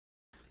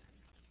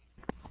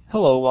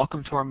Hello,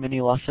 welcome to our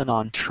mini lesson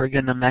on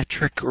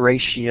trigonometric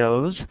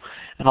ratios.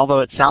 And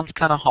although it sounds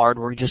kind of hard,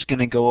 we're just going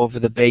to go over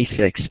the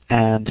basics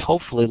and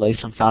hopefully lay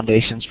some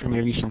foundations for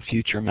maybe some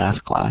future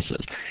math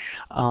classes.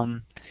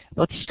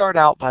 Let's start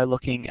out by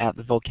looking at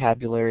the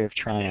vocabulary of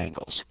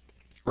triangles,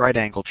 right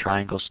angle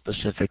triangles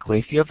specifically.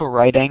 If you have a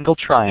right angle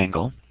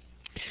triangle,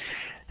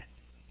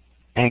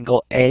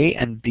 angle A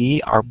and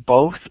B are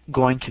both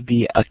going to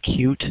be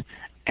acute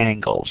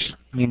angles,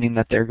 meaning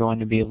that they're going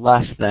to be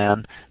less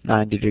than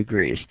 90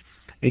 degrees,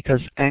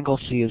 because angle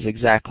C is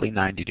exactly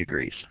 90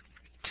 degrees.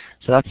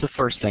 So that's the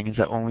first thing, is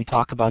that when we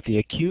talk about the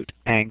acute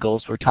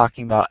angles, we're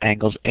talking about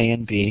angles A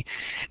and B,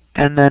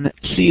 and then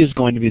C is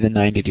going to be the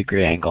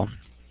 90-degree angle.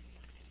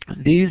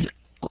 These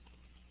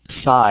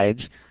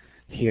sides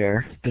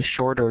here, the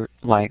shorter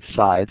length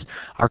sides,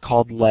 are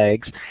called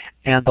legs,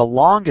 and the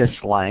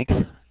longest length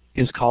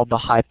is called the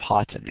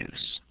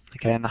hypotenuse.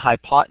 Okay, and the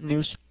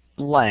hypotenuse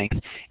length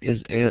is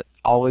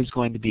always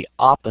going to be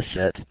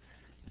opposite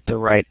the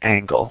right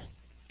angle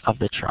of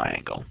the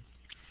triangle.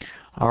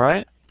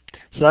 Alright,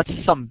 so that's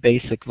some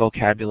basic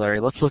vocabulary.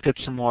 Let's look at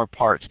some more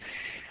parts.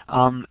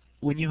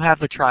 When you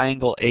have a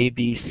triangle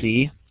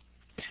ABC,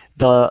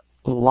 the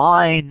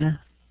line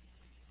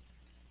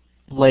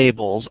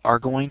labels are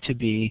going to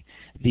be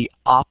the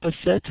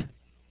opposite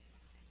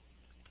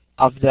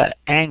of the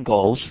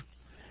angles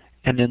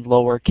and in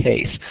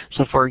lowercase.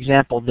 So for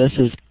example, this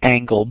is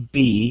angle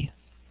B,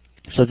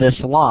 so this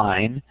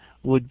line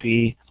would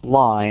be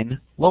line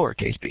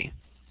lowercase b.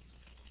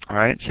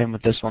 Alright, same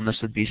with this one. This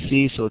would be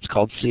C, so it's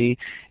called C.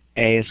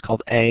 A is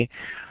called A.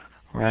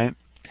 Right?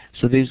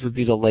 So these would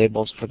be the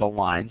labels for the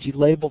lines. You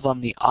label them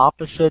the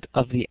opposite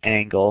of the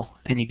angle,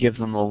 and you give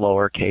them the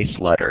lowercase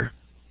letter.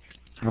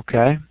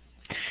 Okay?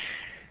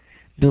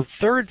 The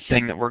third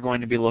thing that we're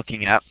going to be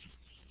looking at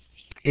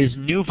is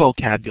new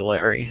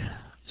vocabulary,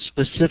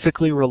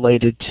 specifically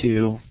related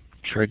to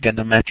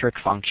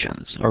trigonometric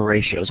functions, or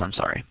ratios, I'm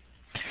sorry.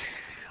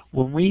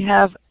 When we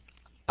have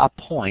a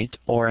point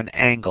or an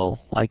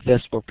angle like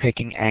this, we're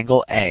picking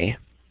angle A,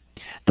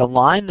 the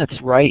line that's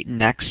right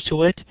next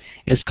to it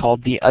is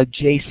called the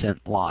adjacent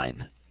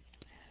line.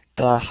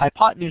 The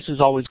hypotenuse is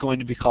always going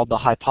to be called the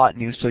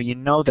hypotenuse, so you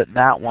know that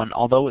that one,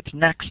 although it's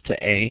next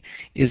to A,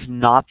 is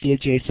not the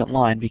adjacent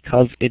line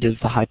because it is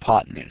the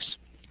hypotenuse.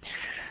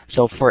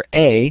 So for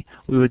A,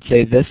 we would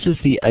say this is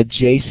the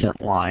adjacent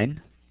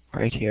line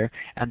right here,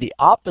 and the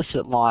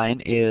opposite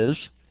line is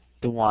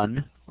the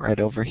one right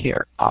over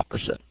here,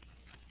 opposite.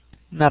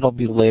 And that'll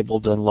be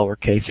labeled in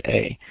lowercase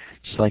a,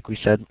 just like we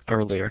said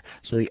earlier.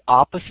 So the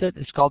opposite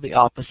is called the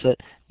opposite,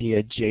 the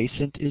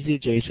adjacent is the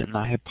adjacent, and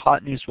the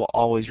hypotenuse will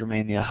always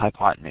remain the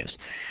hypotenuse.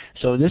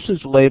 So this is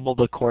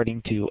labeled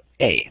according to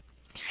A.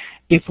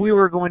 If we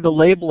were going to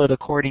label it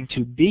according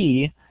to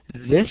B,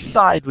 this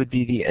side would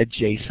be the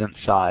adjacent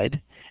side,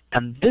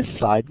 and this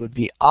side would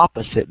be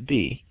opposite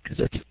B, because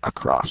it's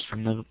across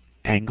from the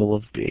angle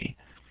of B.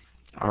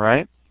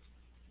 Alright?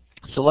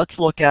 So let's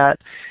look at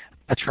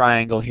a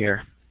triangle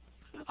here.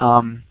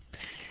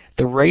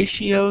 The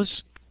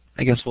ratios,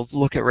 I guess we'll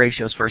look at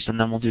ratios first and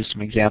then we'll do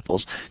some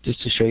examples just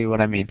to show you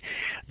what I mean.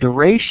 The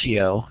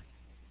ratio,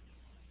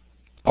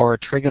 or a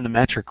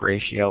trigonometric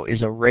ratio,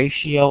 is a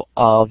ratio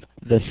of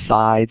the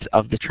sides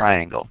of the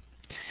triangle.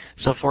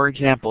 So for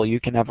example,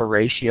 you can have a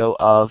ratio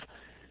of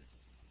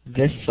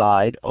this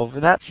side over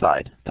that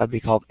side. That would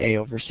be called A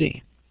over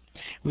C.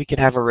 We could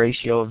have a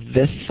ratio of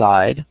this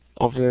side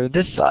over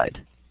this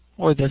side,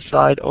 or this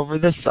side over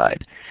this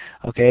side.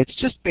 Okay, it's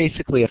just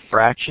basically a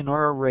fraction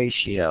or a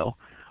ratio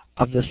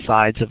of the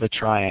sides of a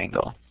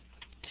triangle.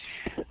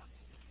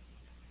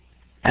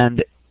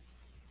 And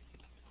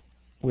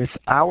with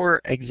our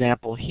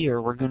example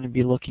here, we're going to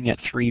be looking at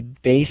three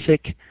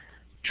basic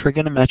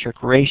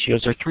trigonometric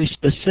ratios, or three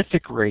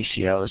specific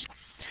ratios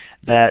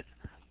that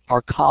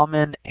are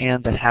common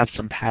and that have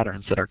some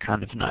patterns that are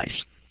kind of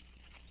nice.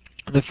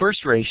 The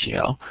first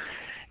ratio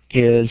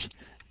is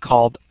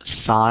called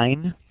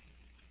sine,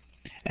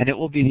 and it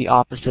will be the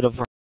opposite of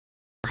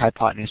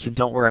hypotenuse. And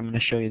don't worry, I'm going to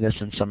show you this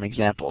in some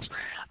examples.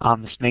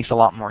 This makes a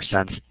lot more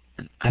sense,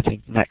 I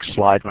think, next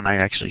slide when I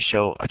actually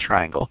show a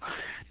triangle.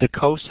 The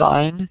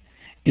cosine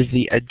is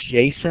the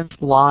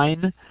adjacent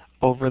line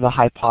over the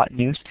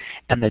hypotenuse,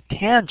 and the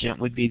tangent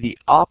would be the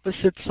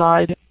opposite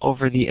side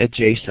over the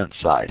adjacent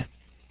side.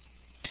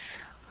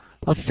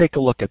 Let's take a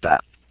look at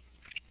that.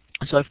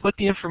 So I've put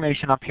the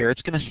information up here.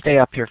 It's going to stay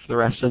up here for the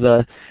rest of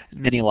the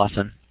mini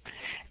lesson.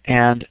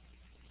 And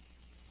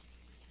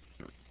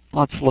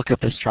let's look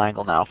at this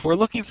triangle now. If we're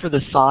looking for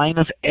the sine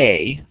of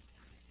A,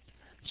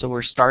 so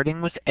we're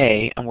starting with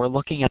A and we're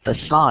looking at the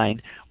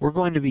sine, we're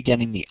going to be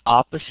getting the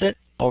opposite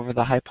over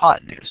the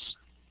hypotenuse.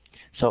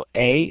 So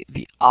A,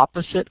 the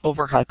opposite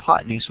over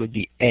hypotenuse would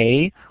be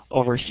A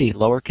over C,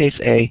 lowercase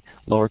a,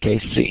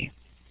 lowercase c.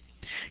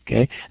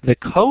 Okay, the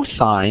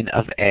cosine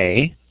of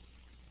A,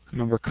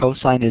 remember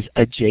cosine is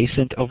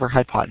adjacent over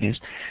hypotenuse,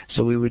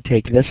 so we would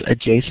take this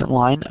adjacent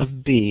line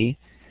of B,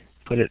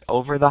 put it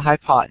over the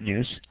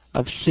hypotenuse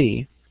of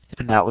C,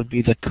 and that would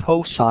be the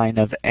cosine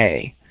of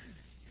A.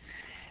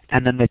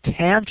 and then the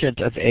tangent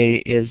of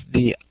A is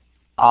the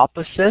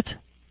opposite,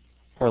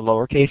 or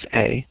lowercase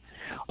a,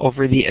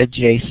 over the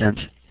adjacent,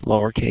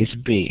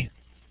 lowercase b.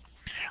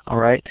 All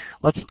right,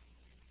 let's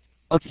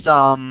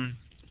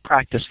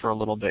practice for a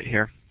little bit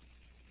here.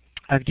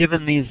 I've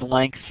given these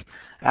lengths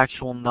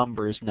actual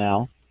numbers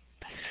now.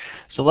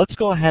 So let's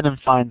go ahead and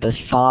find the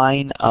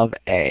sine of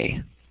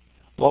A.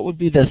 What would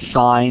be the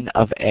sine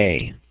of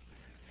A?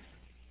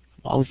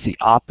 Well, it's the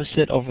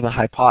opposite over the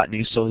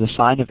hypotenuse, so the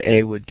sine of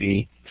A would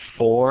be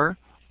 4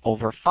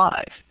 over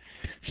 5.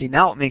 See,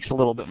 now it makes a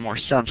little bit more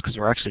sense because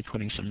we're actually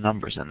putting some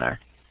numbers in there.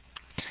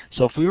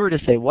 So if we were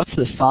to say, what's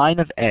the sine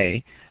of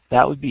A?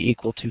 That would be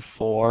equal to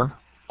 4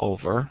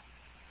 over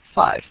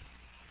 5.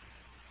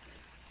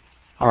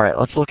 All right,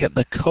 let's look at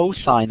the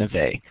cosine of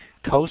A.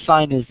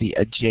 Cosine is the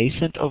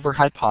adjacent over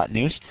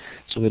hypotenuse.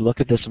 So we look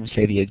at this and we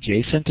say the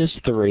adjacent is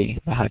 3,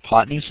 the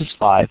hypotenuse is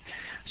 5.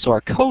 So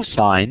our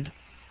cosine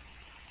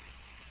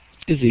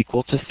is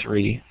equal to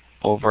 3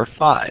 over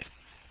 5.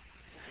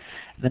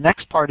 The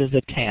next part is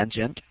a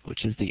tangent,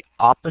 which is the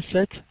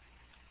opposite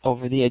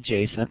over the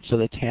adjacent. So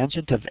the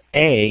tangent of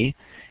A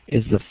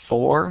is the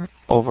 4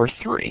 over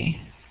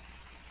 3.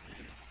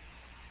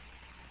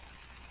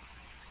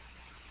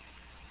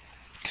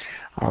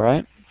 All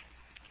right.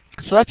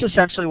 So that's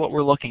essentially what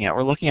we're looking at.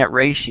 We're looking at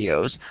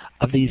ratios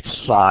of these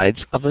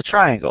sides of the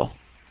triangle.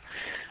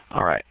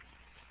 All right.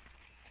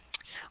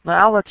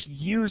 Now let's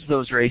use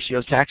those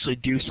ratios to actually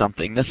do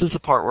something. This is the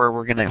part where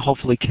we're going to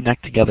hopefully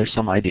connect together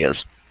some ideas.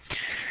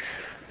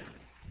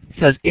 It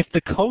says, if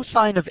the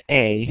cosine of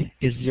A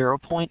is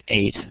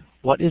 0.8,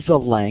 what is the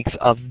length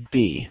of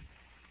B?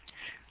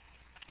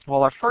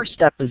 Well, our first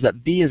step is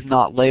that B is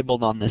not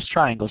labeled on this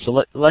triangle.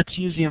 So let's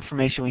use the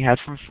information we had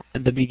from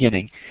the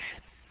beginning.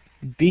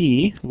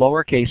 B,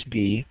 lowercase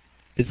b,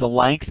 is the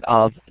length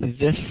of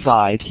this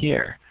side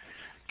here.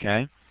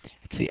 Okay?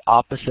 It's the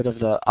opposite of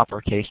the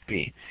uppercase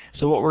B.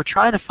 So what we're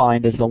trying to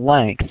find is the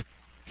length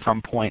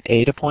from point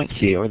A to point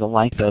C, or the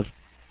length of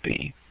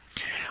B.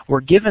 We're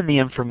given the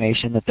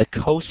information that the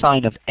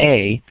cosine of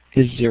A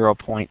is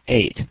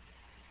 0.8.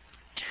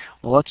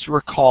 Well, let's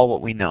recall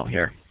what we know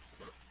here.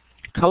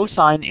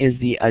 Cosine is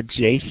the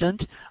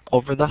adjacent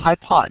over the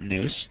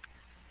hypotenuse.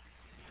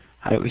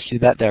 I always see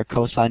that there.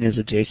 Cosine is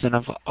adjacent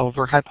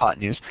over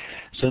hypotenuse.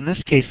 So in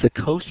this case, the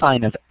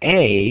cosine of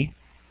A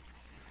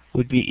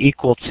would be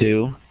equal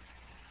to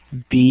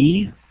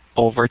B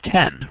over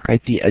 10,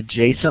 right? The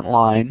adjacent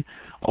line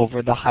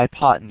over the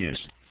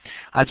hypotenuse.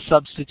 I've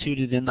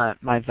substituted in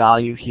my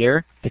value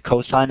here. The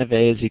cosine of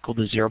A is equal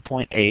to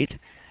 0.8.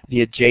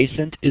 The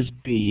adjacent is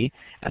B,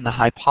 and the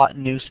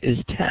hypotenuse is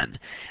 10.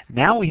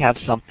 Now we have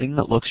something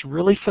that looks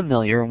really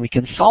familiar, and we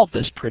can solve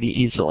this pretty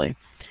easily.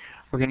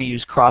 We're going to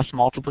use cross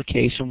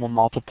multiplication. We'll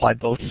multiply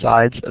both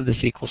sides of this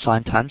equal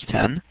sign times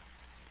 10.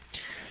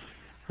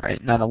 Right,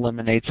 and that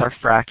eliminates our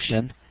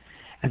fraction.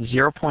 And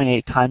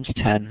 0.8 times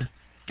 10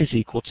 is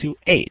equal to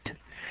 8.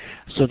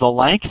 So the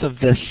length of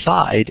this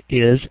side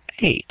is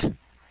 8.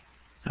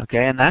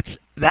 Okay, and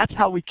that's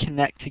how we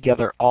connect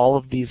together all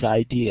of these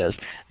ideas.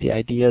 The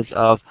ideas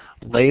of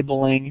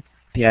labeling,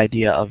 the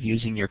idea of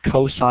using your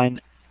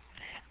cosine,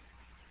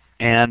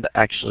 and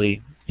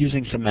actually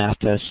using some math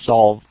to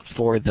solve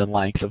for the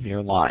length of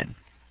your line.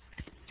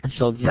 And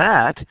so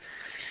that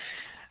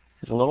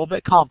is a little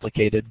bit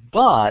complicated,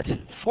 but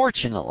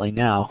fortunately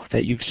now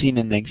that you've seen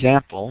an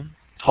example,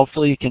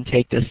 hopefully you can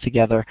take this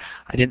together.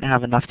 I didn't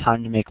have enough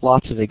time to make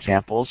lots of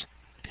examples,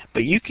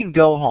 but you can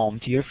go home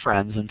to your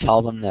friends and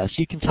tell them this.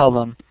 You can tell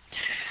them,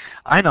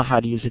 I know how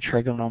to use a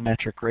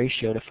trigonometric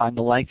ratio to find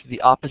the length of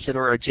the opposite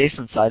or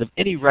adjacent side of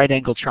any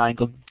right-angled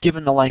triangle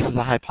given the length of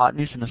the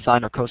hypotenuse and the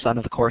sine or cosine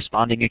of the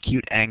corresponding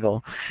acute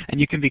angle.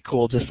 And you can be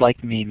cool just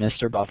like me,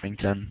 Mr.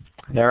 Buffington.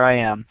 There I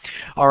am.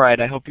 All right,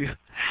 I hope you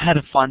had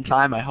a fun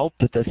time. I hope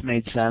that this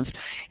made sense.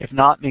 If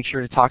not, make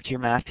sure to talk to your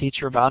math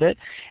teacher about it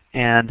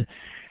and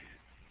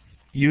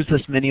use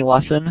this mini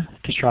lesson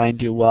to try and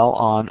do well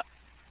on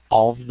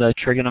all of the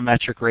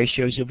trigonometric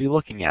ratios you'll be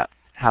looking at.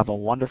 Have a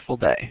wonderful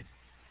day.